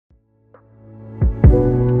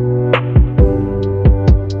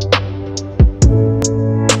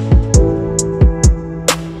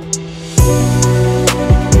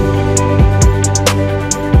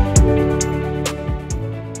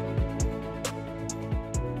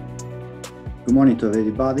Good morning to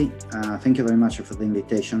everybody. Thank you very much for the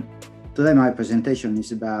invitation. Today my presentation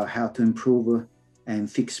is about how to improve and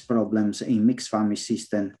fix problems in mixed farming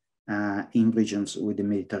system in regions with the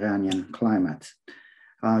Mediterranean climate.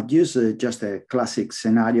 Use just a classic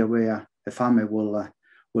scenario where a farmer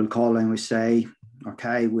will call and we say,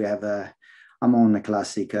 okay, we have I'm on a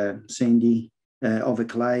classic sandy over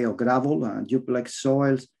clay or gravel, duplex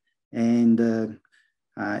soils, and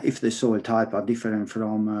if the soil type are different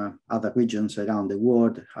from other regions around the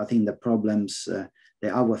world, I think the problems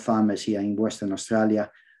that our farmers here in Western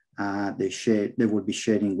Australia, they will be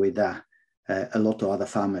sharing with a lot of other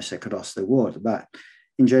farmers across the world. But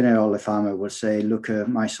in general, a farmer will say, look,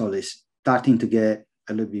 my soil is starting to get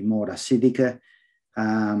a little bit more acidic.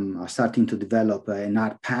 I'm starting to develop an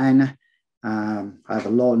hard pan. I have a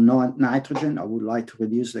low nitrogen. I would like to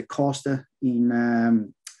reduce the cost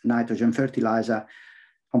in nitrogen fertilizer.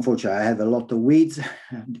 Unfortunately, I have a lot of weeds,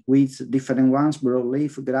 different ones,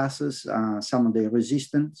 broadleaf grasses, some of the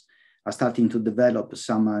resistance are starting to develop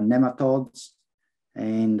some nematodes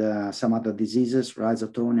and some other diseases,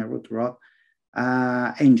 rhizotonia, root rot.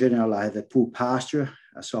 In general, I have a poor pasture,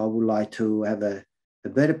 so I would like to have a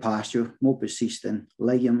better pasture, more persistent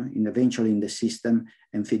legume eventually in the system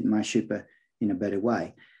and feed my sheep in a better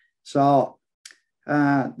way. So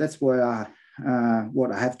that's where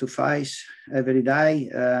what I have to face every day.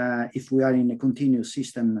 If we are in a continuous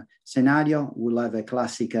system scenario, we'll have a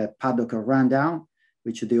classic paddock rundown,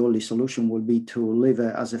 which the only solution will be to live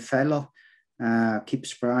as a fallow, keep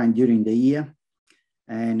spraying during the year,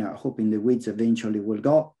 and hoping the weeds eventually will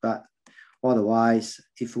go. But otherwise,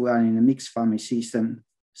 if we are in a mixed farming system,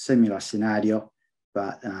 similar scenario,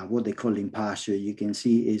 but what they call in pasture, you can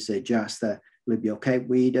see is just a little bit okay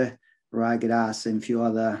weed, ryegrass, and a few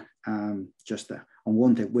other just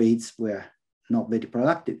unwanted weeds were not very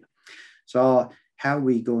productive. So how are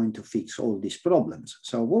we going to fix all these problems?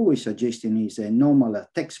 So what we're suggesting is a normal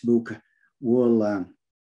textbook will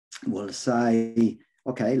say,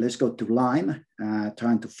 okay, let's go to lime,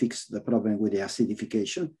 trying to fix the problem with the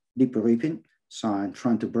acidification, deep ripping, so I'm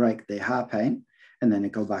trying to break the hard pan, and then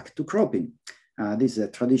go back to cropping. This is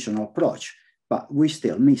a traditional approach, but we're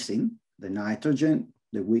still missing the nitrogen,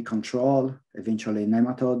 the weed control, eventually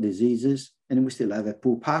nematode diseases, and we still have a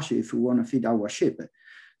poor pasture if we want to feed our sheep.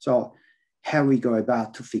 So how we go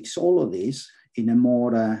about to fix all of this in a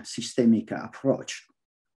more systemic approach?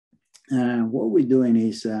 What we're doing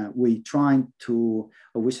is we're trying to,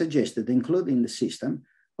 or we suggested including the system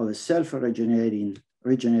of a self-regenerating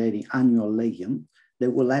annual legume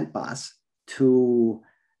that will help us to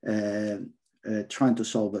trying to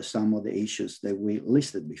solve some of the issues that we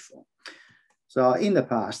listed before. So in the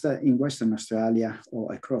past, in Western Australia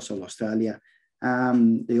or across all Australia,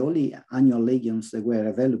 the only annual legumes that were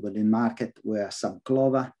available in market were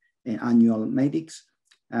subclover and annual medics.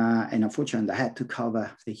 And unfortunately, they had to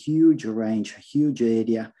cover a huge range, a huge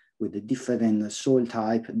area with a different soil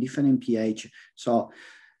type, different pH. So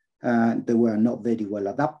they were not very well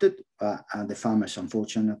adapted. The farmers,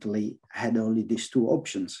 unfortunately, had only these two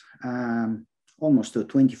options. Almost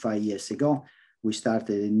 25 years ago, we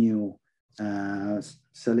started a new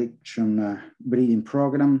selection breeding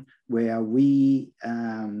program where we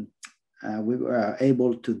were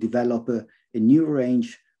able to develop a new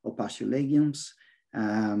range of pasture legumes.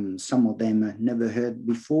 Some of them never heard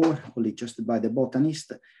before, only just by the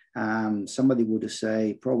botanist. Somebody would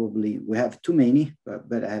say probably we have too many, but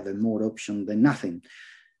better have a more option than nothing.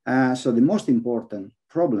 So the most important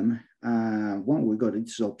problem when we got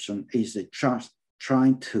this option is just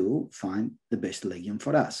trying to find the best legume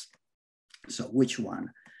for us. So which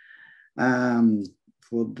one?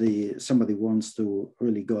 Somebody wants to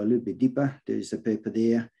really go a little bit deeper, there is a paper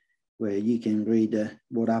there where you can read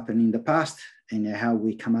what happened in the past and how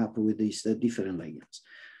we come up with these different legumes.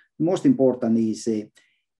 The most important is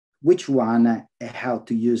which one, how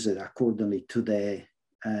to use it accordingly to the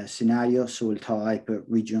scenario, soil type,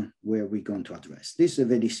 region where we're going to address. This is a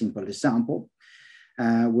very simple example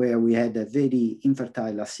where we had a very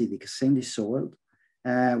infertile acidic sandy soil,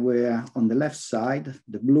 where on the left side,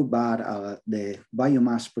 the blue bar are the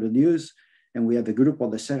biomass produced, and we have a group of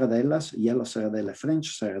the serradellas, yellow serradella,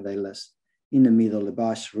 French serradellas. In the middle, the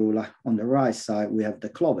vice ruler. On the right side, we have the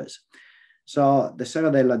clovers. So the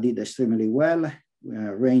serradella did extremely well,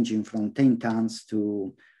 ranging from 10 tons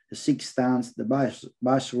to 6 tons. The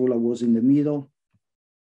vice ruler was in the middle,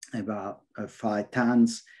 about 5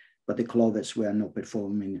 tons, but the clovers were not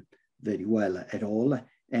performing very well at all.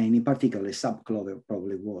 And in particular, subclover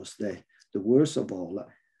probably was the worst of all.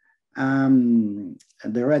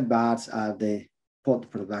 The red bars are the pod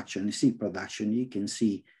production, seed production. You can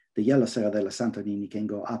see the yellow Serradella Santorini can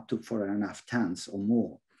go up to 4.5 tons or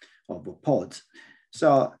more of pods.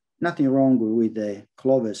 So nothing wrong with the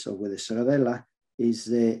clovers or with the Serradella.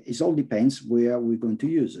 It all depends where we're going to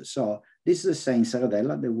use it. So this is the same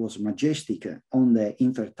Serradella that was majestic on the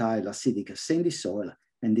infertile acidic sandy soil,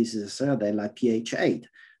 and this is a Serradella pH 8.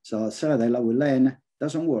 So Serradella we learn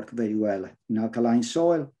doesn't work very well in alkaline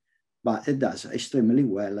soil, but it does extremely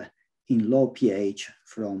well in low pH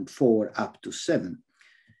from 4 up to 7.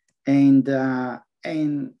 And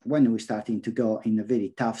when we're starting to go in a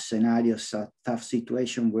very tough scenario, tough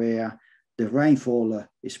situation where the rainfall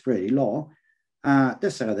is pretty low, the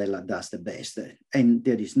Serradella does the best. And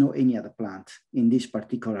there is no any other plant in these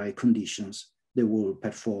particular conditions that will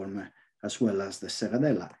perform as well as the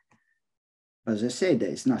Serradella. As I said,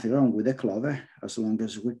 there's nothing wrong with the clover as long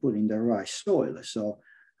as we put in the right soil. So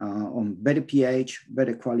on better pH,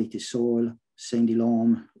 better quality soil, sandy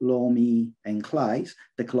loam, loamy, and clays,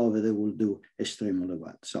 the clover they will do extremely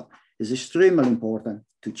well. So it's extremely important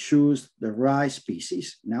to choose the right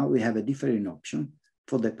species. Now we have a different option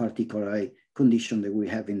for the particular condition that we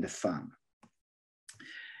have in the farm.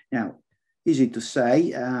 Now, easy to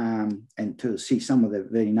say and to see some of the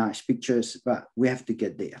very nice pictures, but we have to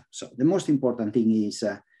get there. So the most important thing is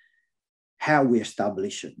how we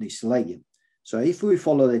establish this legume. So if we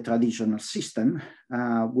follow the traditional system,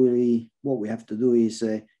 what we have to do is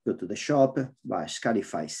go to the shop, buy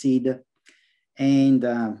scarified seed, and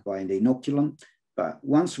buy the inoculum. But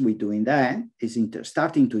once we're doing that, it's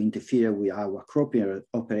starting to interfere with our cropping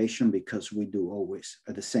operation because we do always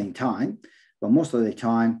at the same time. But most of the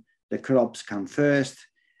time, the crops come first,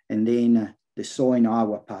 and then the sowing of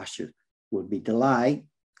our pasture will be delayed.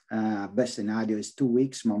 Best scenario is 2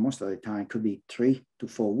 weeks, but most of the time it could be 3 to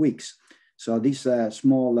 4 weeks. So these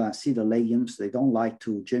small seed legumes, they don't like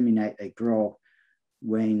to germinate and grow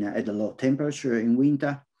when at a low temperature in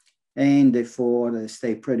winter, and therefore they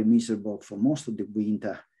stay pretty miserable for most of the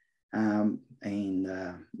winter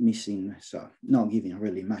missing, so not giving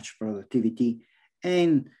really much productivity.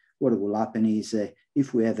 And what will happen is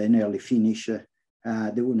if we have an early finish,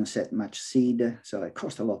 they wouldn't set much seed, so it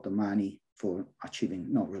costs a lot of money for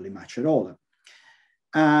achieving not really much at all.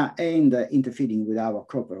 Interfering with our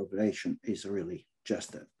crop operation is really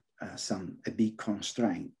just a big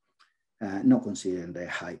constraint, not considering the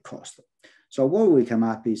high cost. So what we come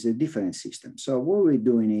up is a different system. So what we're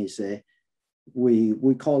doing is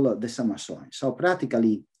we call it the summer sowing. So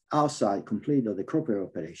practically outside complete of the crop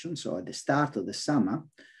operation, so at the start of the summer,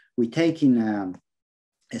 we take in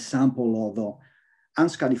a sample of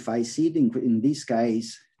unscarified seed. In this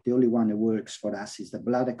case, the only one that works for us is the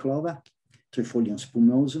bladder clover, Trifolium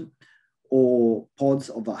spumosum, or pods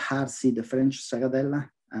of a hard seed French Serradella.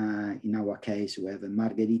 In our case, we have a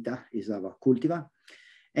Margherita is our cultivar.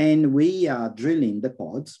 And we are drilling the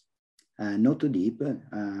pods, not too deep,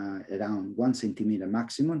 around 1 centimeter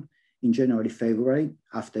maximum, in January, February,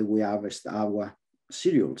 after we harvest our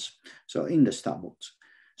cereals, so in the stubbles.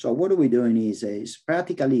 So what we're doing is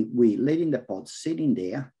practically we're letting the pods sitting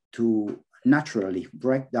there to naturally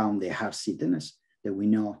break down the hard seediness that we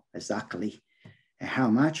know exactly how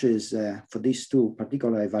much is for these two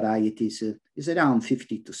particular varieties is around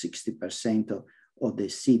 50 to 60% of the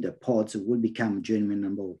seed pods will become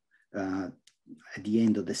germinable at the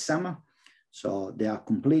end of the summer. So they are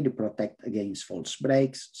completely protected against false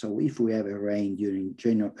breaks. So if we have a rain during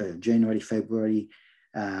January, February,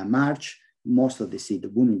 March, most of the seed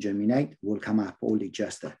won't germinate, will come up only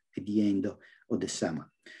just at the end of the summer.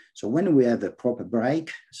 So when we have a proper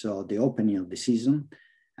break, so the opening of the season,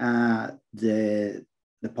 the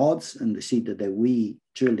pods and the seed that we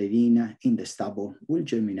drilled in the stubble will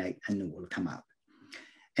germinate and will come up.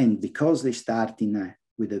 And because they start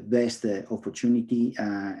with the best opportunity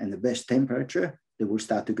and the best temperature, they will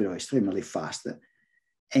start to grow extremely fast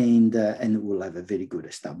and will have a very good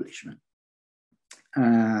establishment.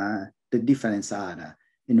 The differences are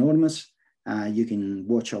enormous. You can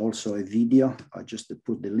watch also a video, or just to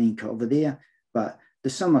put the link over there, but the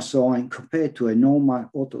summer sowing compared to a normal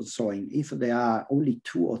autumn sowing, if there are only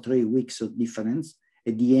 2 or 3 weeks of difference,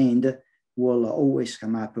 at the end, we'll always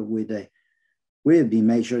come up with we'll be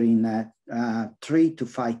measuring 3 to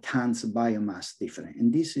 5 tons biomass difference.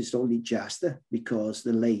 And this is only just because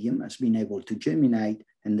the legume has been able to germinate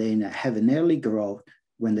and then have an early growth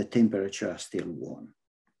when the temperature is still warm.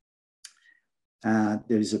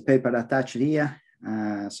 There is a paper attached here,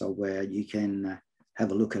 so where you can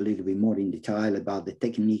have a look a little bit more in detail about the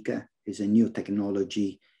technique. It's a new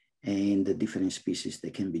technology and the different species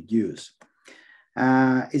that can be used.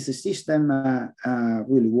 Is the system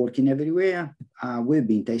really working everywhere? We've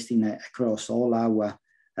been testing across all our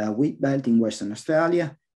wheat belt in Western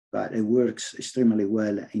Australia, but it works extremely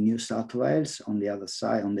well in New South Wales, on the other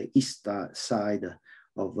side, on the east side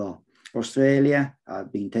of Australia.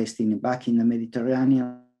 I've been testing it back in the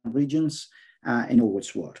Mediterranean regions, and it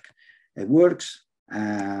always works. It works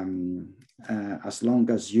as long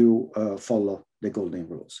as you follow the golden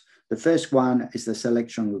rules. The first one is the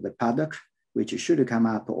selection of the paddock, which should come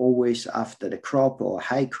up always after the crop or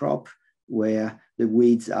high crop, where the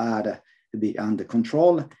weeds are a bit under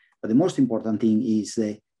control. But the most important thing is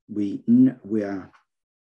that we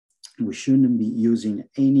shouldn't be using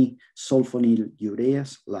any sulfonyl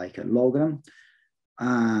ureas like a Logram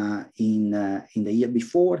in the year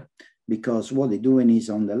before, because what they're doing is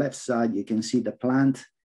on the left side, you can see the plant.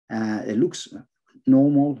 It looks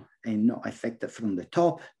normal and not affected from the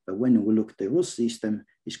top, but when we look at the root system,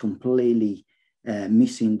 it's completely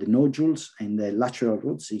missing the nodules, and the lateral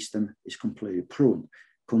root system is completely pruned,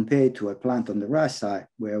 compared to a plant on the right side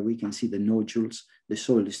where we can see the nodules, the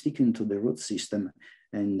soil is sticking to the root system,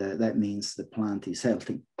 and that means the plant is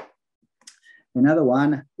healthy. Another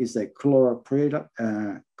one is the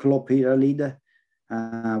chlorpyralid,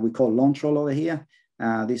 we call Lontrol over here.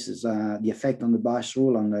 This is the effect on the bias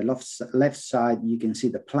rule. On the left side, you can see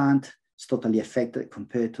the plant is totally affected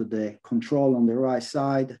compared to the control on the right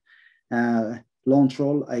side.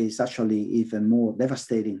 Lontrol is actually even more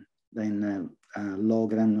devastating than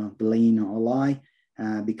Logram, Blaine, or Loi,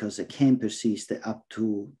 because it can persist up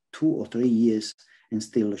to 2 or 3 years and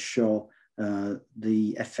still show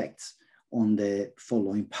the effects on the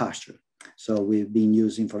following pasture. So we've been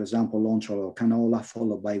using, for example, Lontrol or canola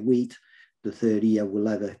followed by wheat. The third year we'll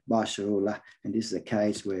have a bias, and this is a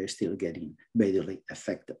case where it's still getting badly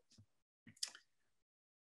affected.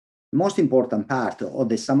 The most important part of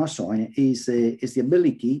the summer sowing is the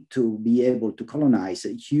ability to be able to colonize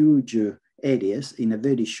huge areas in a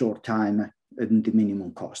very short time at the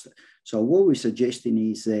minimum cost. So what we're suggesting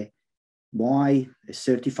is buy a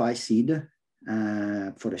certified seed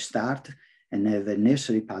for a start, and have a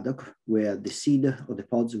nursery paddock where the seed or the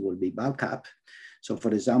pods will be bulk up. So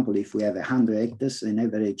for example, if we have 100 hectares, an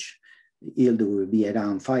average yield will be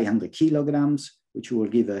around 500 kilograms, which will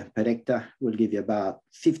give per hectare, will give you about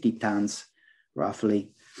 50 tons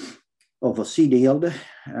roughly of a seed yield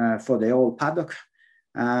for the whole paddock.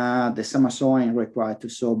 The summer sowing required to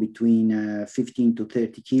sow between 15 to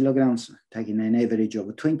 30 kilograms, taking an average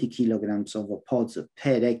of 20 kilograms of pods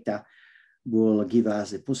per hectare will give us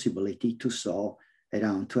the possibility to sow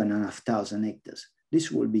around 2,500 hectares.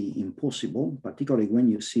 This will be impossible, particularly when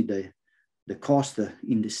you see the cost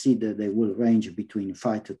in the seed. They will range between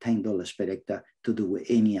 $5 to $10 per hectare to do with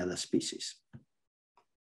any other species.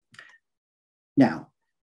 Now,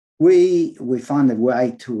 we found a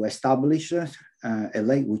way to establish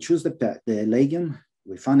we choose the legume.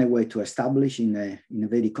 We found a way to establish in a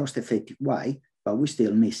very cost-effective way, but we're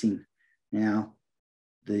still missing now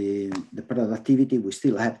the productivity. We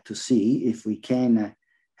still have to see if we can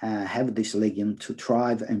have this legume to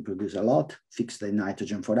thrive and produce a lot, fix the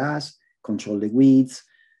nitrogen for us, control the weeds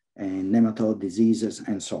and nematode diseases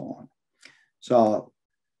and so on. So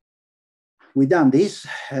we've done this.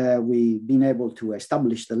 We've been able to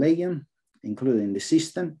establish the legume, including the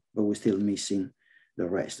system, but we're still missing the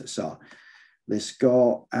rest. So let's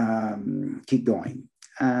go, keep going.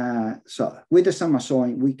 So with the summer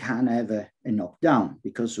sowing, we can have a knockdown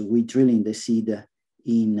because we're drilling the seed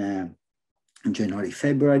in January,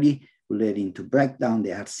 February. We're letting to break down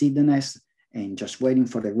the hard seedness and just waiting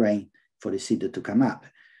for the rain for the seed to come up.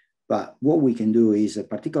 But what we can do is,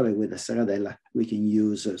 particularly with the Serradella, we can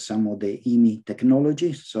use some of the IMI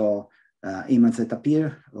technology. So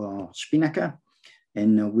Imazethapir or Spinaca,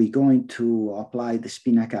 and we're going to apply the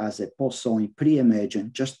Spinaca as a post-sowing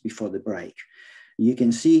pre-emergent just before the break. You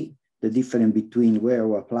can see the difference between where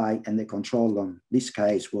we apply and the control on this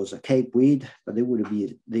case was a Cape weed, but there would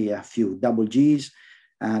be a few double Gs.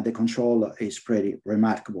 The control is pretty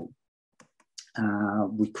remarkable.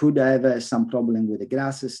 We could have some problem with the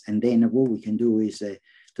grasses, and then what we can do is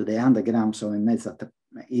to the 100 grams of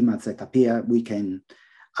Imazethapir, we can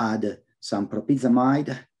add some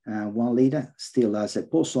propizamide, 1 liter, still as a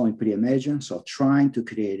post-sowing pre-emergent, so trying to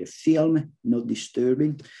create a film, not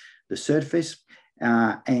disturbing the surface,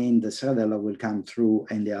 and the Serradella will come through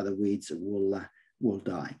and the other weeds will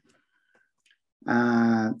die.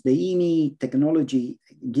 The IMI technology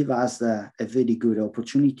gives us a very good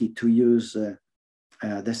opportunity to use the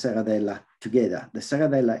Serradella together. The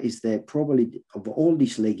Serradella is probably of all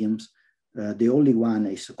these legumes, the only one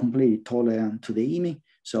is completely tolerant to the IMI.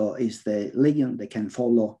 So it's the legume that can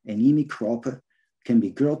follow an IMI crop, can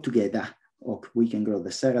be grown together, or we can grow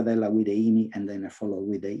the Serradella with the IMI and then follow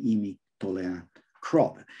with the IMI tolerant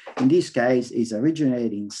crop. In this case, it's a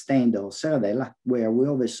regenerating stand or Serradella, where we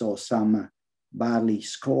always saw some barley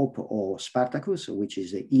scope or Spartacus, which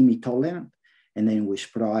is IMI tolerant, and then we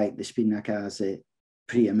spray the spinaca as a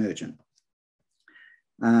pre-emergent.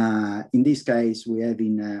 In this case,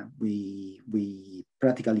 we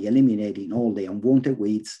practically eliminating all the unwanted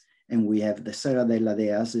weeds, and we have the Serradella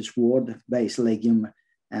there as a sword-based legume,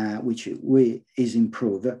 which is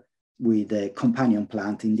improved with the companion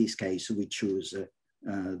plant. In this case, we choose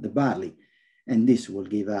the barley, and this will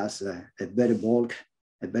give us a better bulk,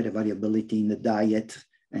 a better variability in the diet,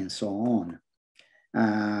 and so on.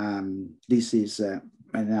 This is an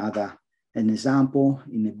example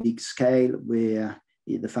in a big scale where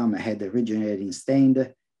the farmer had a regenerating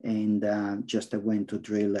stand and just went to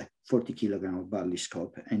drill 40 kilograms of barley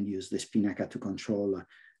scope and use the spinaca to control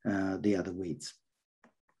the other weeds.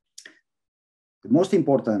 The most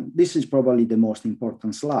important, this is probably the most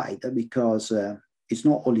important slide, because it's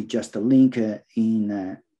not only just a link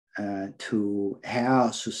to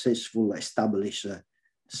how successful establish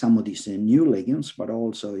some of these new legumes, but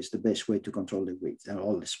also is the best way to control the weeds, and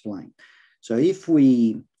I'll explain. So if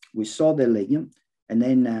we sow the legume and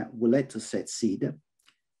then we let to set seed,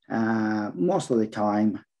 most of the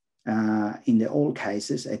time, in the old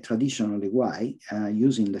cases, a traditional way,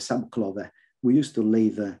 using the subclover, we used to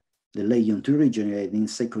leave the legume to regenerate in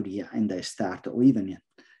second year and then start, or even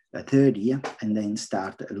a third year, and then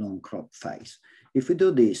start a long crop phase. If we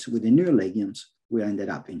do this with the new legumes, we ended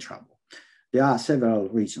up in trouble. There are several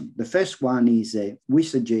reasons. The first one is we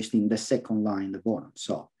suggesting the second line at the bottom.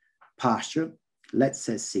 So pasture, let's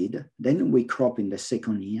set seed, then we crop in the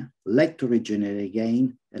second year, let to regenerate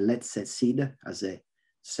again, and let's set seed as a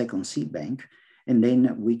second seed bank, and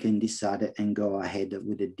then we can decide and go ahead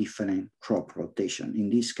with a different crop rotation. In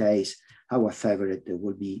this case, our favorite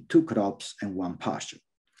will be 2 crops and 1 pasture.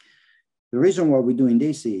 The reason why we're doing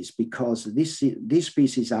this is because these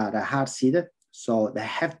species are hard seeded, so they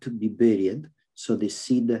have to be buried so the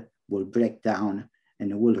seed will break down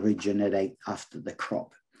and will regenerate after the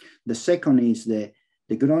crop. The second is they're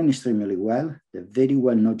growing extremely well, they're very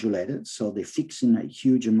well nodulated, so they're fixing a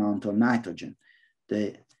huge amount of nitrogen.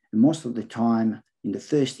 Most of the time, in the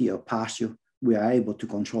first year of pasture, we are able to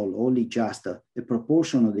control only just a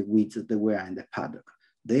proportion of the weeds that were in the paddock.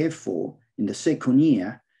 Therefore, in the second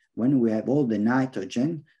year, when we have all the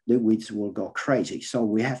nitrogen, the weeds will go crazy. So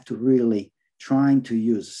we have to really try to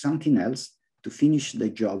use something else to finish the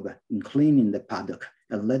job in cleaning the paddock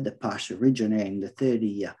and let the pasture regenerate in the third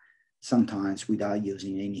year, sometimes without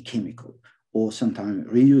using any chemical, or sometimes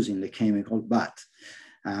reusing the chemical, but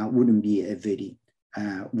wouldn't be a very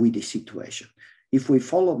weedy situation. If we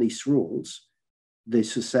follow these rules, the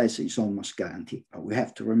success is almost guaranteed. But we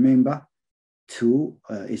have to remember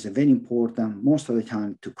is very important most of the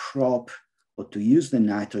time to crop or to use the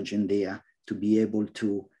nitrogen there to be able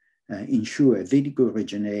to ensure a very good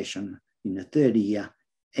regeneration in the third year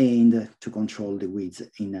and to control the weeds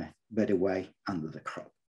in a better way under the crop.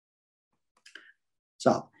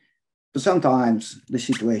 So sometimes the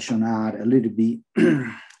situation are a little bit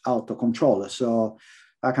out of control. So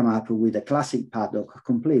I come up with a classic paddock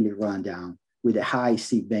completely run down with a high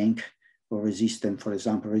seed bank or resistant, for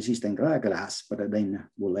example, resistant ryegrass, but then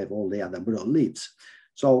we'll have all the other broad leaves.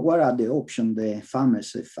 So what are the options the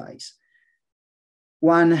farmers face?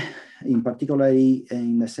 One, in particularly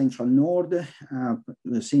in the central north,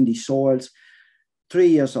 the sandy soils, 3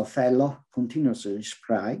 years of fallow, continuously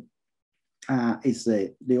spray is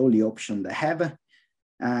the only option they have.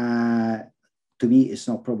 To me, it's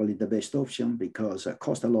not probably the best option because it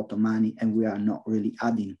costs a lot of money and we are not really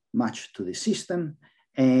adding much to the system.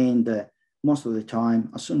 And most of the time,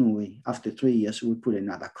 as soon as after 3 years, we put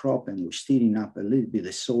another crop and we're stirring up a little bit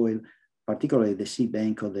the soil, particularly the seed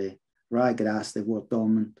bank or the ryegrass, the wort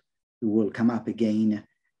dormant, will come up again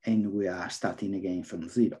and we are starting again from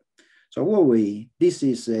zero. So what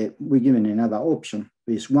we're given another option,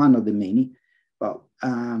 is one of the many, but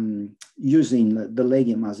using the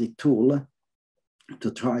legume as a tool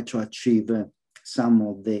to try to achieve some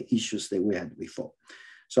of the issues that we had before.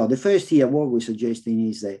 So the first year, what we're suggesting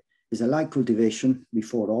is a light cultivation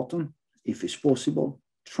before autumn, if it's possible,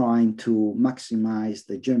 trying to maximize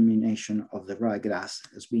the germination of the ryegrass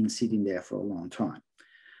has been sitting there for a long time.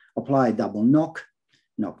 Apply double knock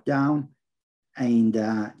down, and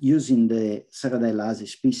using the Serradella as a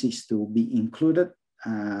species to be included,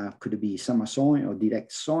 could be summer sowing or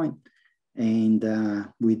direct sowing, and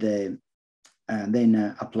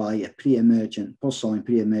then apply a pre-emergent, post-sowing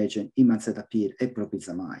pre-emergent imazethapir e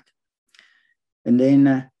propizamide. And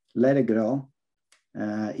then let it grow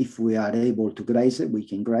If we are able to graze it, we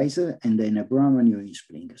can graze it, and then a brown manure in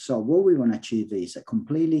spring. So what we want to achieve is a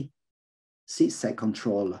completely seed set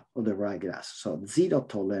control of the ryegrass. So zero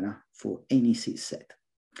tolerance for any seed set.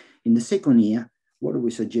 In the second year, what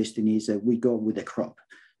we're suggesting is that we go with the crop.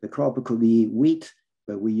 The crop could be wheat,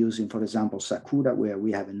 but we're using, for example, Sakura, where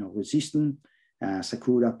we have no resistance.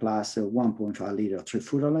 Sakura plus 1.5 liter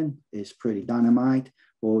trifurulin is pretty dynamite.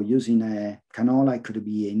 Or using a canola, it could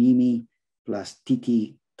be Enimi plus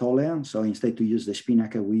TT tolerant. So instead to use the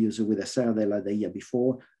spinach we use it with a Saradella the year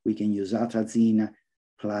before, we can use atrazine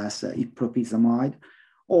plus ipropizamide,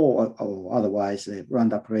 or otherwise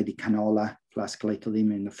Roundup Ready canola plus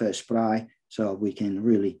clethodim in the first spray. So we can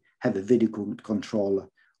really have a very good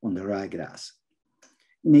control on the ryegrass.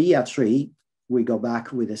 In year 3, we go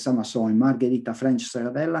back with the summer sowing Margherita French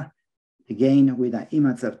Saradella, again with an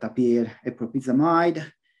imazaptapir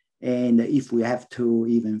ipropizamide, and if we have to,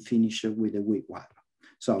 even finish with the wheat wipe.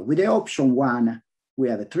 So with the option 1, we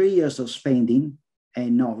have 3 years of spending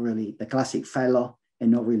and not really the classic fellow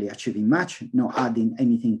and not really achieving much, not adding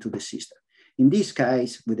anything to the system. In this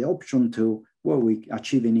case, with the option 2, what we're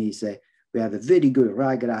achieving is we have a very good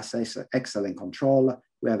ryegrass, excellent control.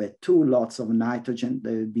 We have 2 lots of nitrogen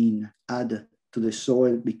that have been added to the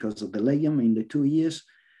soil because of the legume in the 2 years.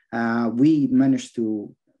 We managed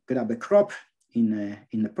to grab a crop in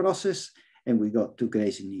the process, and we got 2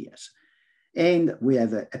 grazing years. And we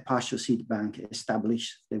have a pasture seed bank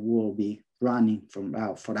established that will be running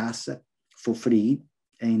for us for free,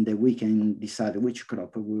 and we can decide which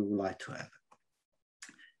crop we would like to have.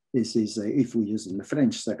 This is if we're using the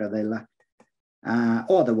French Saradella.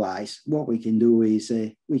 Otherwise, what we can do is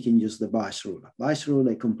we can use the Viceroy.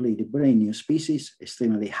 Viceroy, a completely brand new species,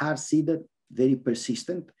 extremely hard-seeded, very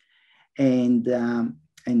persistent, and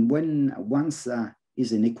once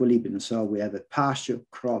is in equilibrium, so we have a pasture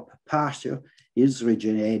crop. Pasture is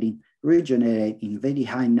regenerating in very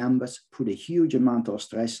high numbers, put a huge amount of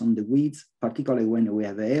stress on the weeds, particularly when we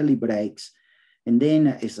have early breaks, and then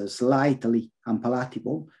it's slightly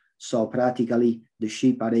unpalatable. So practically the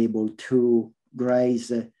sheep are able to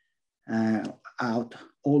graze out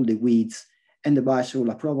all the weeds, and the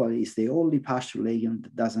Viceroy probably is the only pasture legume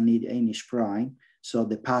that doesn't need any spraying. So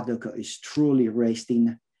the paddock is truly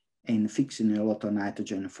resting and fixing a lot of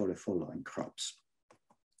nitrogen for the following crops.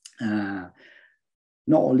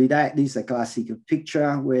 Not only that, this is a classic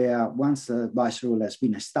picture where once the Viceroy has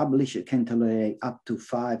been established, it can tolerate up to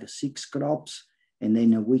 5 or 6 crops, and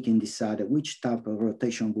then we can decide which type of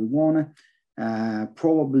rotation we want.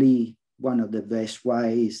 Probably one of the best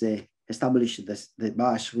ways is establish the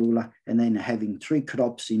Viceroy and then having 3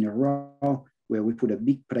 crops in a row where we put a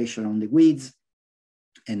big pressure on the weeds,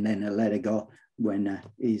 and then let it go when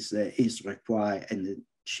is required, and the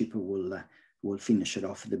sheep will finish it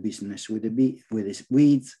off the business with its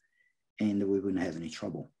weeds, and we wouldn't have any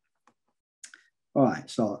trouble. All right,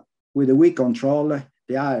 so with the weed control,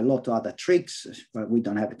 there are a lot of other tricks, but we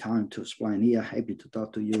don't have time to explain here. Happy to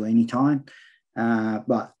talk to you anytime.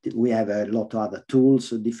 But we have a lot of other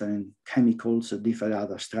tools, different chemicals, different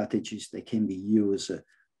other strategies that can be used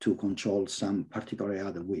to control some particular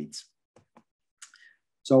other weeds.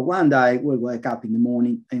 So one day we'll wake up in the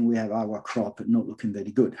morning and we have our crop not looking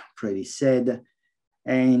very good, pretty sad.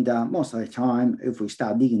 And most of the time, if we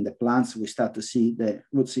start digging the plants, we start to see the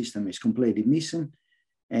root system is completely missing.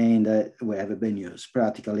 And we have a bad news.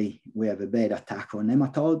 Practically, we have a bad attack on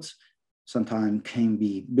nematodes. Sometimes can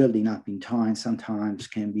be building up in time, sometimes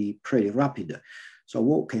can be pretty rapid. So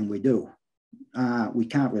what can we do? We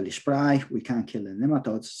can't really spray, we can't kill the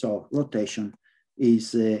nematodes, so rotation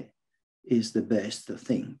is the best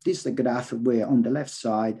thing. This is the graph where on the left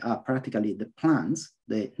side are practically the plants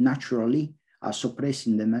that naturally are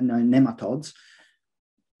suppressing the nematodes,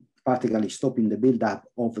 practically stopping the buildup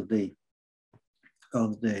of the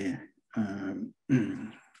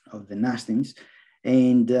nestings.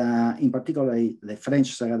 And in particular, the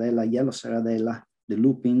French Saradella, yellow Saradella, the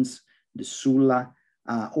lupins, the Sulla,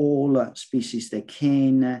 are all species that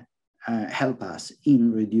can help us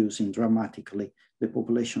in reducing dramatically the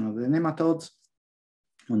population of the nematodes.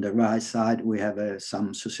 On the right side, we have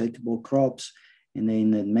some susceptible crops, and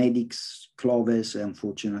then the medics, clovers,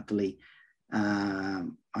 unfortunately, are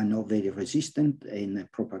not very resistant and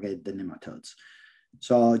propagate the nematodes.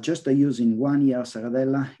 So just using 1 year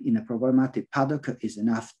Saradella in a problematic paddock is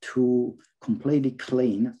enough to completely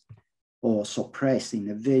clean or suppress in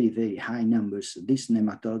a very, very high numbers these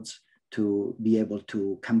nematodes to be able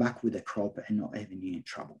to come back with a crop and not have any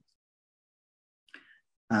trouble.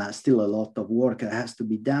 Still a lot of work has to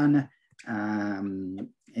be done. And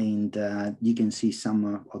you can see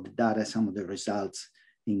some of the data, some of the results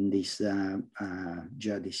in these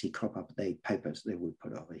GRDC crop update papers that we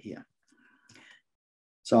put over here.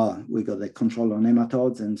 So we got the control on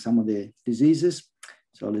nematodes and some of the diseases.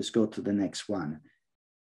 So let's go to the next one.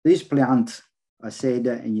 This plant, I said,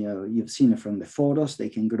 and you've seen it from the photos, they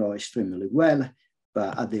can grow extremely well,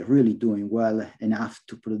 but are they really doing well enough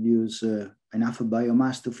to produce enough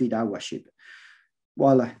biomass to feed our sheep?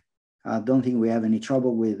 Well, I don't think we have any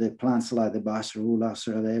trouble with the plants like the Barcerula,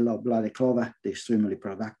 Serradella, or Bloody Clover. They're extremely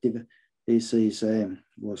productive. This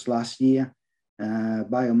was last year.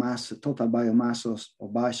 Biomass, total biomass of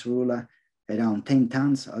Barcerula, around 10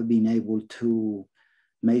 tons. I've been able to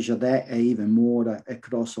measure that even more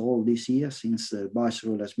across all this year since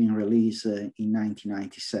Barcerula has been released in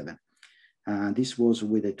 1997. This was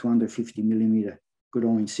with a 250 millimeter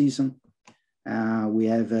growing season. We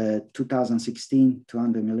have 2016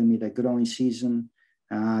 200 millimeter growing season.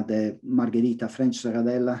 The Margherita French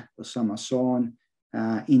Serradella for summer sown.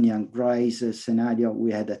 Indian Grace scenario,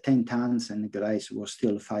 we had 10 tons and the Grace was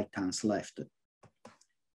still 5 tons left.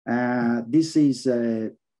 This is,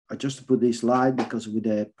 I just put this slide because with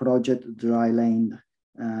the project Dryland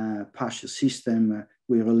pasture system,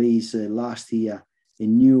 we released last year a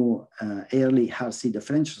new early hard seed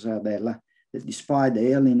French Serradella that despite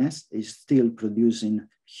the earliness is still producing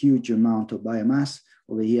huge amount of biomass.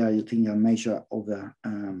 Over here, you think I measure over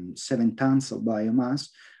 7 tons of biomass,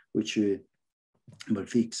 which will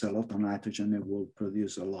fix a lot of nitrogen and will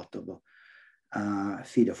produce a lot of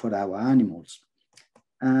feed for our animals.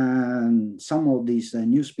 And some of these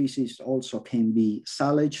new species also can be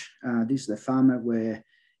silage. This is the farmer where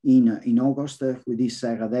in August with this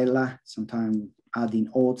Serradella, sometimes adding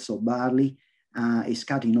oats or barley, is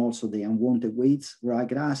cutting also the unwanted weeds,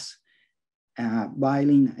 ryegrass,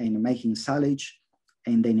 biling and making silage,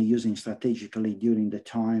 and then using strategically during the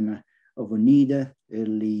time of a need,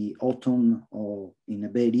 early autumn or in the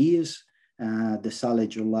bad years. The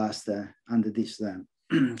silage will last under this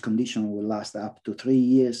condition will last up to 3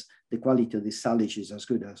 years. The quality of the silage is as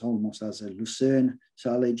good as almost as a Lucerne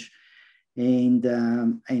silage, and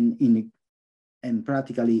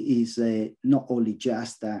practically is not only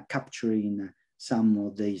just capturing some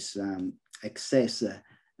of these excess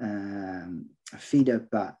feeder,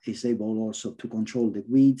 but is able also to control the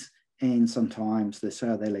weeds. And sometimes the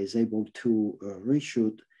Serradella is able to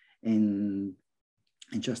reshoot and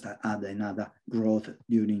just add another growth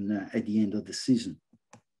during at the end of the season.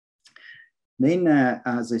 Then,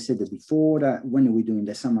 as I said before, when we're doing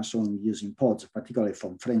the summer sowing using pods, particularly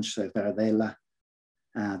from French Serradella,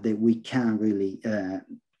 that we can really,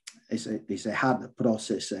 it's a hard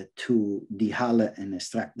process to dehull and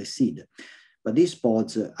extract the seed. But these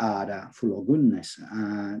pods are full of goodness.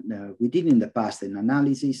 We did in the past an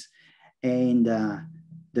analysis, and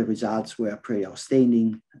the results were pretty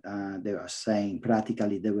outstanding. They were saying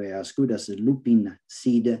practically they were as good as a lupin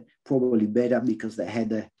seed, probably better because they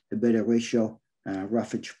had a better ratio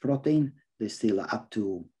roughage protein. They're still up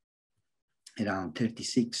to around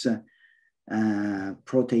 36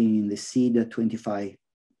 protein in the seed, 25%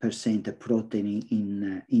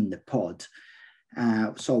 protein in the pod.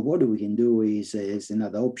 So what we can do is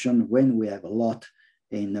another option when we have a lot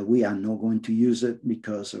and we are not going to use it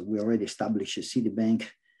because we already established a seed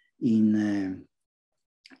bank in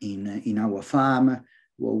our farm.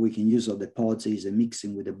 What we can use of the pods is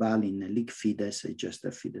mixing with the barley in leak feeders, just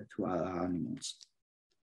a feeder to our animals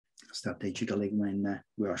strategically when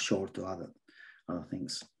we are short of other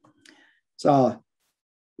things. So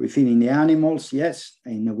we're feeding the animals, yes,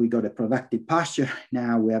 and we got a productive pasture.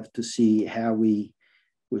 Now we have to see how we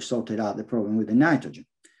sorted out the problem with the nitrogen.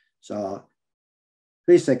 So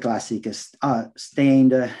this is a classic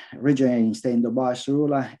regenerating stand of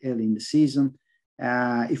Barcerula early in the season.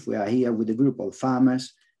 If we are here with a group of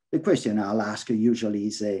farmers, the question I'll ask usually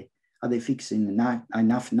is, are they fixing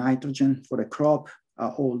enough nitrogen for the crop?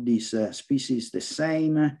 Are all these species the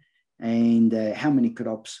same? And how many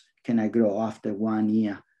crops can I grow after 1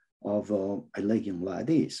 year of a legume like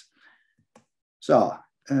this? So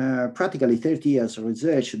practically 30 years of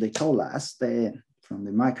research, they told us that, from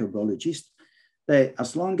the microbiologist, that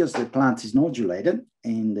as long as the plant is nodulated,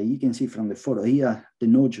 and you can see from the photo here, the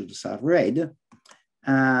nodules are red,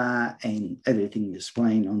 and everything is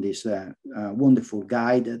explained on this wonderful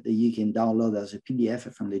guide that you can download as a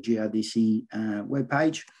PDF from the GRDC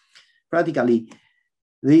webpage. Practically,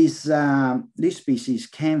 this species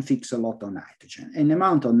can fix a lot of nitrogen. And the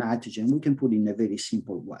amount of nitrogen we can put in a very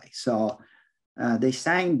simple way. So they're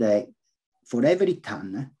saying that for every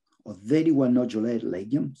ton of very well nodulated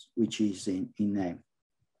legumes, which is in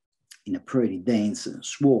a pretty dense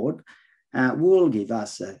sward, will give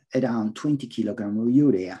us around 20 kilograms of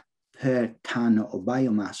urea per ton of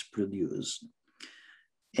biomass produced,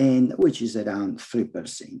 and which is around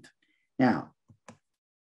 3%. Now,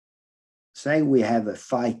 say we have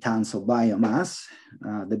 5 tons of biomass.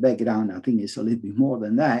 The background, I think, is a little bit more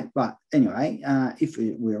than that. But anyway, if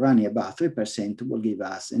we're running about 3%, it will give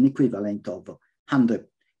us an equivalent of 100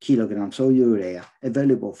 kilograms of urea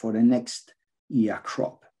available for the next year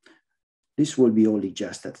crop. This will be only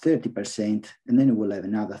just at 30%, and then we'll have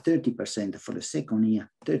another 30% for the second year,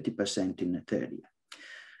 30% in the third year.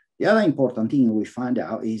 The other important thing we find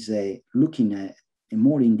out is looking at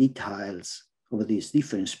more in details over these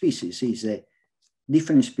different species is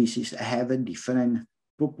different species have a different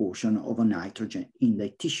proportion of nitrogen in the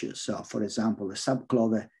tissue. So for example, the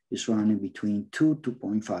subclover is running between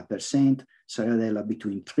 2.5%, Saradella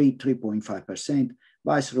between 3.5%,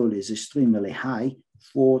 Viceroy is extremely high,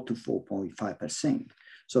 4 to 4.5%.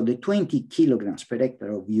 So the 20 kilograms per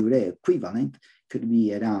hectare of urea equivalent could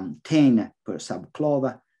be around 10 per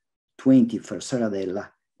subclover, 20 for Saradella,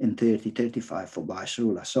 and 35 for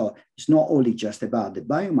Viceroy. So it's not only just about the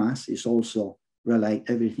biomass, it's also relate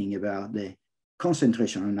everything about the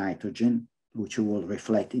concentration of nitrogen, which will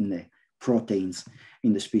reflect in the proteins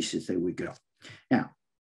in the species that we grow. Now,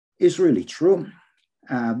 it's really true,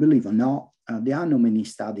 believe it or not, there are not many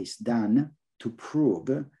studies done to prove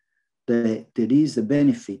that there is a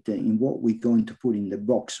benefit in what we're going to put in the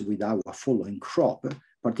box with our following crop,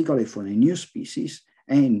 particularly for a new species,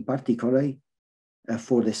 and particularly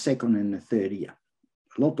for the second and the third year.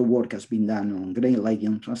 A lot of work has been done on grain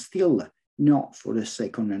legumes, but still not for the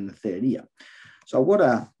second and the third year. So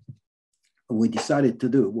what we decided to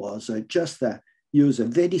do was just use a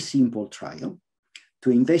very simple trial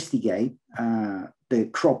to investigate the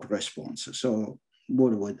crop response. So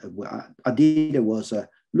what I did was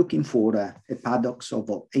looking for a paddocks of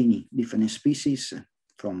any different species,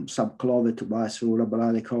 from subclover to Viceroy,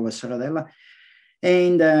 Blood clover, Saradella,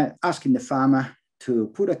 and asking the farmer to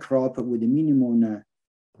put a crop with a minimum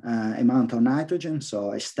amount of nitrogen.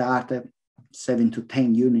 So I started 7 to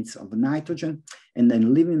 10 units of nitrogen, and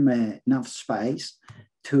then leaving enough space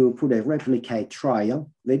to put a replicate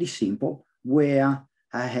trial, very simple, where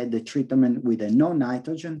I had the treatment with a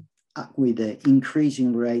non-nitrogen with the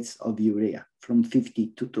increasing rates of urea from 50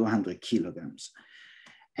 to 200 kilograms.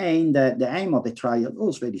 And the aim of the trial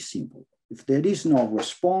was very simple. If there is no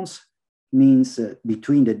response, means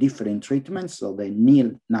between the different treatments, so the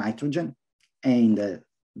nil nitrogen and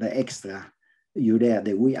the extra urea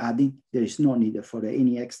that we adding, there is no need for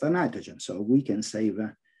any extra nitrogen, so we can save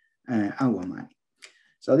our money.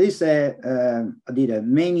 So this, I did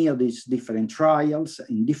many of these different trials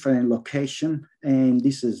in different locations, and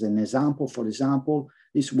this is an example. For example,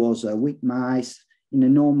 this was wheat maize in a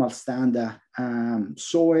normal standard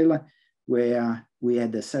soil where we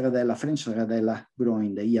had the Saradella, French Saradella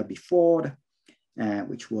growing the year before,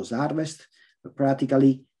 which was harvest. But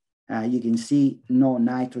practically, you can see no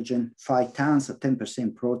nitrogen, 5 tons,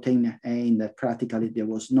 10% protein, and practically there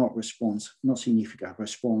was no response, no significant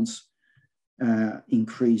response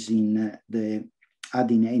increasing the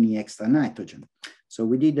adding any extra nitrogen. So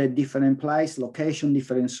we did a different place, location,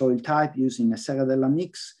 different soil type using a Saradella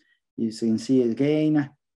mix. You can see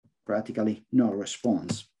again, practically no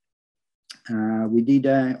response. We did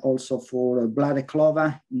also for blood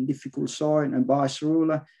clover in difficult soil and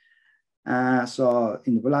Viceroy. So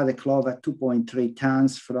in the blood clover, 2.3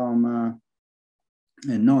 tons from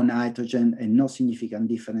no nitrogen and no significant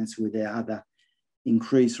difference with the other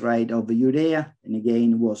increased rate of the urea. And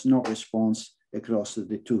again, was no response across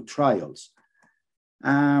the two trials.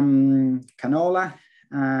 Canola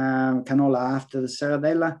after the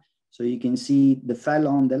Saradella. So you can see the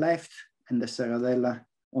fallow on the left and the Saradella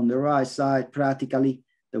on the right side. Practically,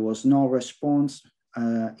 there was no response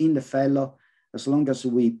in the fallow. As long as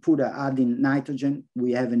we put adding nitrogen,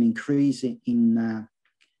 we have an increase in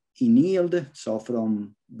yield. So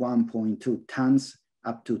from 1.2 tons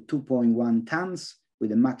up to 2.1 tons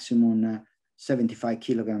with a maximum 75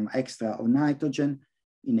 kilogram extra of nitrogen.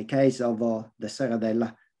 In the case of the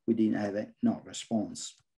Saradella, we didn't have no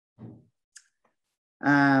response.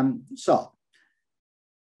 So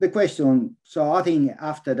the question, so I think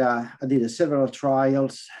after that, I did several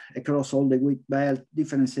trials across all the wheat belt,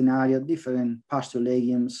 different scenarios, different pasture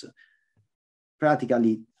legumes.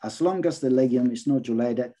 Practically, as long as the legume is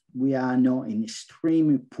nodulated, we are not in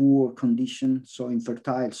extremely poor condition, so in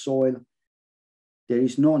fertile soil, there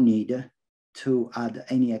is no need to add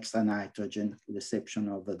any extra nitrogen, with the exception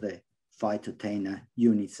of the 5 to 10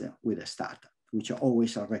 units with a starter, which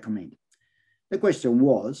always are recommended. The question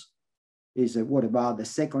is what about the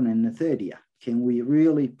second and the third year? Can we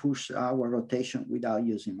really push our rotation without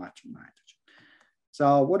using much nitrogen?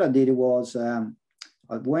 So what I did was I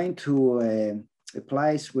went to a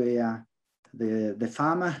place where the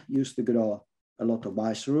farmer used to grow a lot of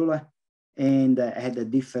bicerola, and had a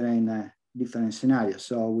different scenario.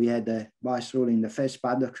 So we had the bicerola in the first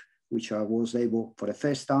paddock, which I was able, for the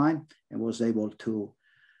first time, and was able to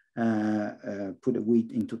put a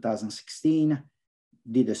wheat in 2016,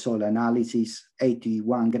 did a soil analysis,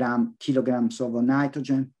 81 kilograms of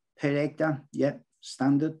nitrogen per hectare, yeah,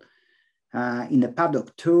 standard. In the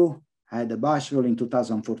paddock 2, I had the bicerola in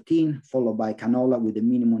 2014, followed by canola with the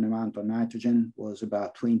minimum amount of nitrogen was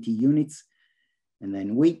about 20 units, and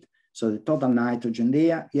then wheat. So the total nitrogen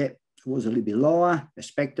there, yeah, was a little bit lower,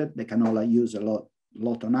 expected. The canola used a lot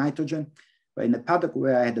of nitrogen. But in the paddock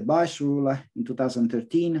where I had the bicerola in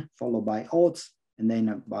 2013, followed by oats, and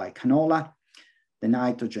then by canola, the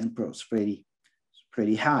nitrogen was pretty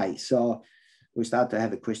high. So we start to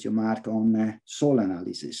have a question mark on soil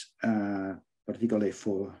analysis, particularly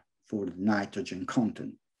for the nitrogen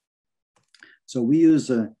content. So we use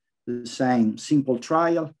the same simple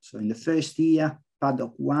trial. So in the first year,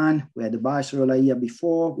 paddock 1, we had the bicerola year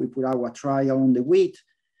before, we put our trial on the wheat,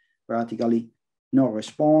 practically no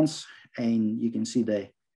response. And you can see the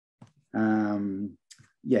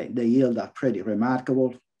yield are pretty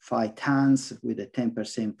remarkable, 5 tons with a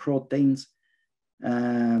 10% proteins,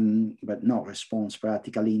 but no response,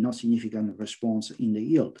 practically no significant response in the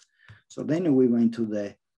yield. So then we went to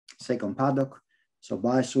the second paddock. So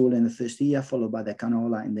bicerola in the first year, followed by the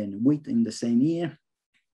canola, and then wheat in the same year.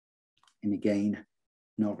 And again,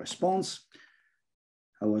 no response.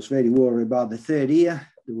 I was very worried about the third year.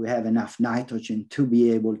 Do we have enough nitrogen to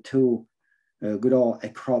be able to grow a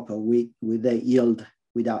crop of wheat with the yield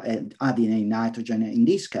without adding any nitrogen? In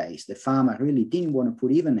this case, the farmer really didn't want to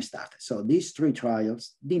put even a starter. So these 3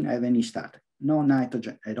 trials didn't have any starter, no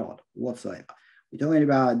nitrogen at all whatsoever. We're talking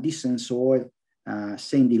about decent soil,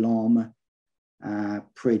 sandy loam,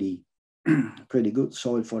 pretty good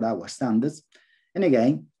soil for our standards. And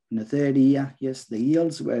again, in the third year, yes, the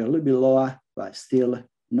yields were a little bit lower, but still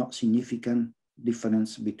not significant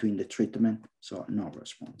difference between the treatment, so no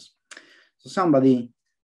response. So somebody,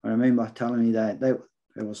 I remember telling me that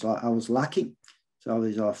I was lucky. So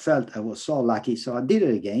I felt I was so lucky. So I did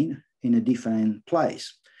it again in a different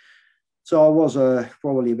place. So I was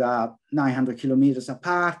probably about 900 kilometers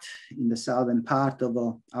apart in the southern part of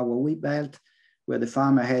our wheat belt, where the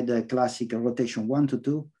farmer had a classic rotation 1 to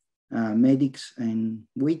 2, medics and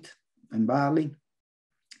wheat and barley.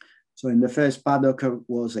 So in the first paddock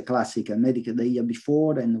was a classic medic the year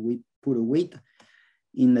before, and we put a wheat.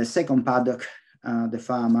 In the second paddock, the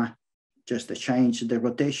farmer just changed the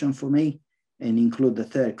rotation for me and include the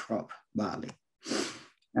third crop, barley.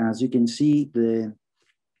 As you can see, the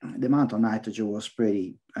amount of nitrogen was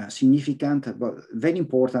pretty significant, but very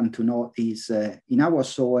important to note is in our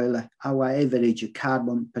soil, our average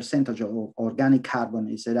carbon percentage of organic carbon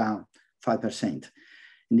is around 5%.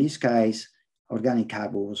 In this case, organic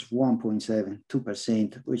carbon was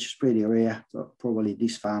 1.72%, which is pretty rare. So probably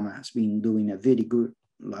this farmer has been doing a very good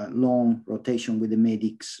long rotation with the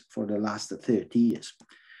medics for the last 30 years.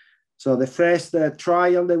 So the first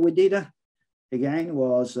trial that we did, again,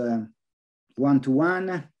 was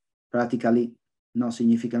 1-to-1, practically no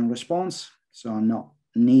significant response, so no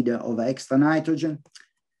need of extra nitrogen.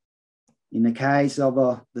 In the case of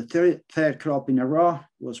the third crop in a row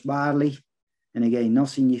was barley, and again, no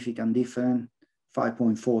significant difference,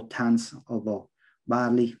 5.4 tons of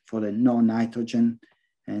barley for the no nitrogen,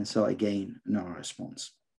 and so again, no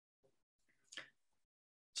response.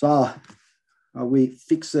 So we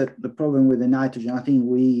fixed the problem with the nitrogen. I think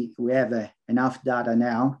we have enough data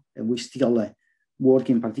now, and we're still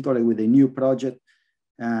working particularly with a new project,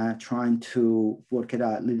 trying to work it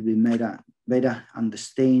out a little bit better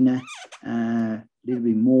understand a little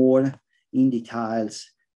bit more in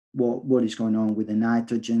details what is going on with the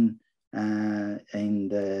nitrogen and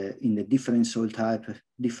in the different soil type,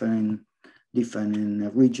 different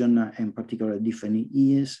region, and particularly different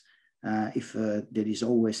years. If there is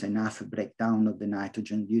always enough breakdown of the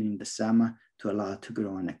nitrogen during the summer to allow it to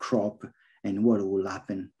grow on a crop, and what will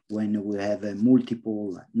happen when we have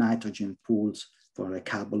multiple nitrogen pools for a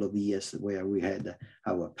couple of years where we had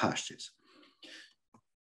our pastures.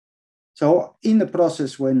 So in the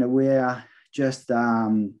process, when we are just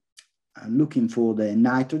looking for the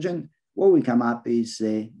nitrogen, what we come up is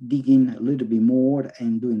digging a little bit more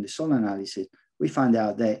and doing the soil analysis. We find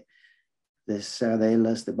out that the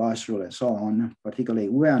serradellas, the bicerola, and so on, particularly,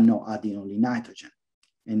 we are not adding only nitrogen.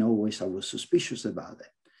 And always I was suspicious about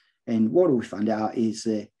that. And what we found out is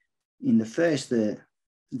in the first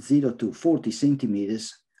 0 to 40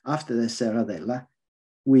 centimeters after the serradella,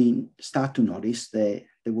 we start to notice that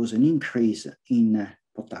there was an increase in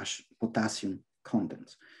potassium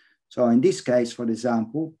content. So in this case, for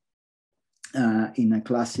example, in a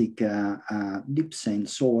classic deep sand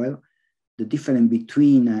soil, the difference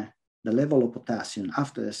between the level of potassium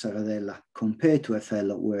after the Saradella compared to a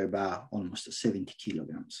fellow were about almost 70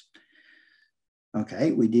 kilograms.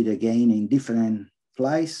 Okay, we did again in different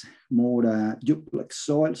place, more duplex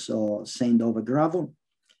soil, so sand over gravel,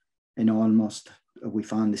 and almost we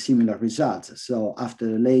found similar results. So after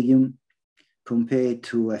the legume, compared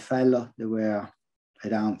to a fellow, there were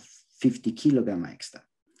around 50 kilograms extra.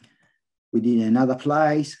 We did another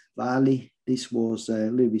place, valley. This was a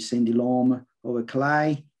little bit sandy loam over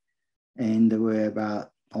clay, and there were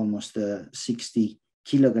about almost 60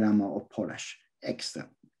 kilograms of potash extra.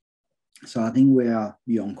 So I think we are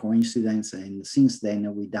beyond coincidence, and since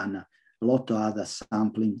then we've done a lot of other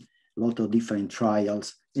sampling, a lot of different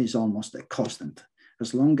trials. It's almost a constant.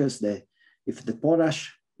 As long as if the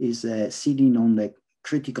potash is sitting on the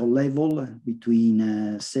critical level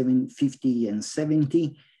between 750 and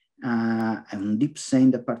 70, and deep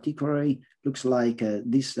sand particularly, looks like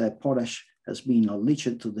this potash has been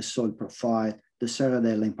leached to the soil profile. The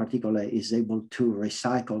Saradella in particular is able to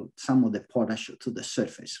recycle some of the potash to the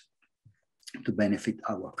surface to benefit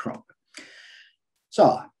our crop.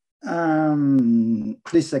 So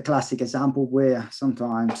this is a classic example where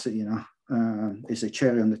sometimes, is a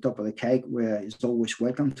cherry on the top of the cake, where it's always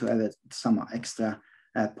welcome to have some extra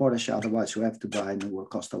potash, otherwise you have to buy and it will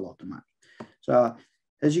cost a lot of money. So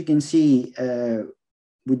as you can see,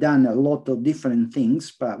 we've done a lot of different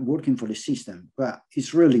things, but working for the system, but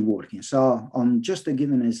it's really working. So on just to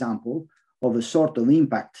give an example of a sort of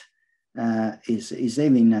impact is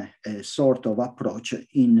having a sort of approach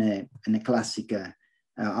in a classic,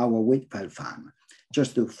 our wheat farm,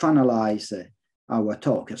 just to finalize our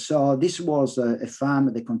talk. So this was a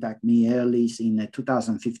farm that contacted me early in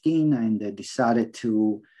 2015, and they decided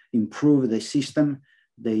to improve the system.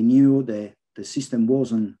 They knew the system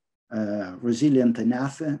wasn't resilient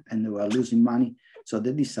enough and they were losing money. So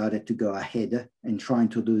they decided to go ahead and trying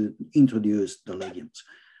to introduce the legumes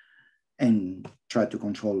and try to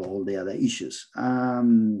control all the other issues.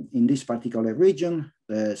 In this particular region,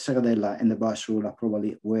 the Saradella and the Basura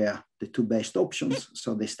probably were the two best options.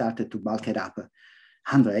 So they started to bulk it up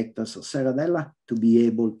 100 hectares of Saradella to be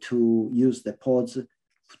able to use the pods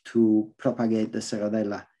to propagate the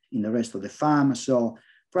Saradella in the rest of the farm. So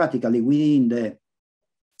practically within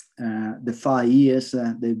the 5 years,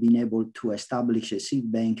 they've been able to establish a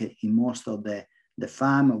seed bank in most of the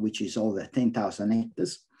farm, which is over 10,000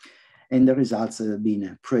 hectares. And the results have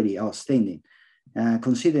been pretty outstanding.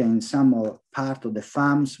 Considering some part of the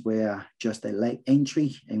farms were just a late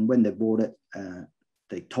entry, and when they bought it,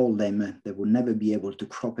 they told them they would never be able to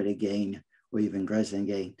crop it again or even graze it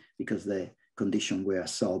again because the conditions were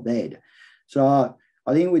so bad. So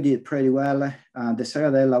I think we did pretty well. The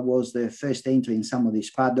Saradella was the first entry in some of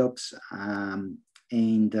these paddocks, and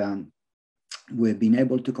we've been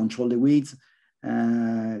able to control the weeds,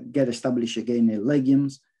 get established again in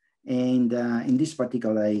legumes. And in this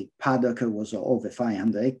particular paddock was over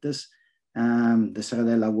 500 hectares. The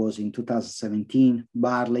Saradella was in 2017,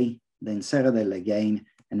 barley, then Saradella again,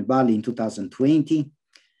 and barley in 2020.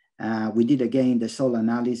 We did again the soil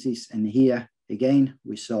analysis, and here again,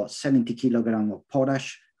 we saw 70 kilograms of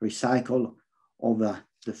potash recycled over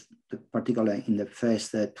the particular in the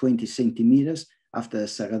first 20 centimeters after the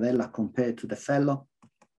Saradella compared to the fellow.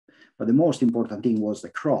 But the most important thing was the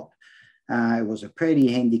crop. It was a pretty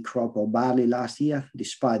handy crop of barley last year,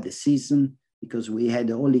 despite the season, because we had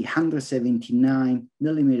only 179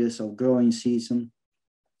 millimeters of growing season.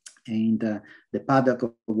 And the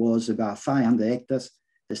paddock was about 500 hectares.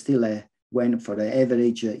 They still went for the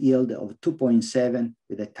average yield of 2.7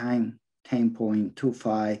 with a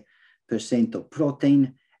 10.25% of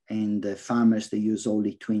protein. And the farmers, they use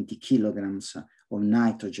only 20 kilograms of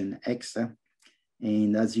nitrogen extra.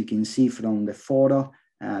 And as you can see from the photo,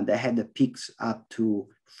 they had the peaks up to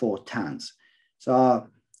 4 tons. So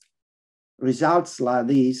results like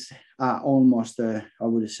these are almost, I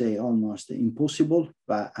would say, almost impossible,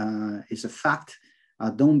 but it's a fact.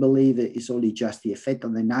 I don't believe it's only just the effect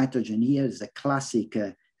of the nitrogen here. It's a classic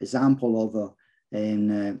example of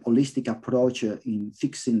an holistic approach in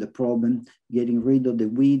fixing the problem, getting rid of the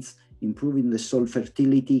weeds, improving the soil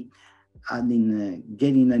fertility, adding,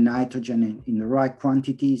 getting the nitrogen in the right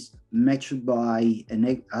quantities, matched by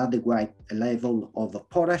an adequate level of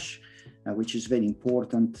potash, which is very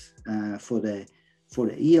important for the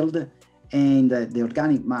yield, and the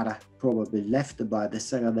organic matter probably left by the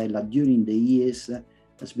Saradella during the years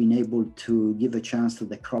has been able to give a chance to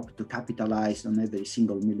the crop to capitalize on every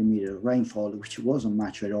single millimeter of rainfall, which wasn't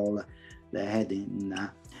much at all they had in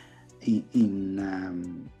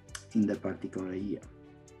the particular year.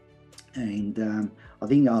 And I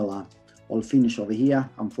think I'll finish over here.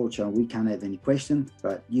 Unfortunately, we can't have any questions,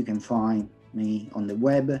 but you can find me on the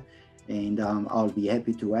web, and I'll be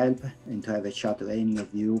happy to help and to have a chat with any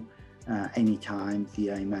of you anytime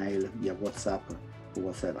via email, via WhatsApp, or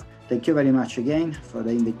whatever. Thank you very much again for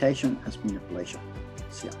the invitation. It's been a pleasure.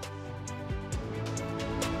 See you.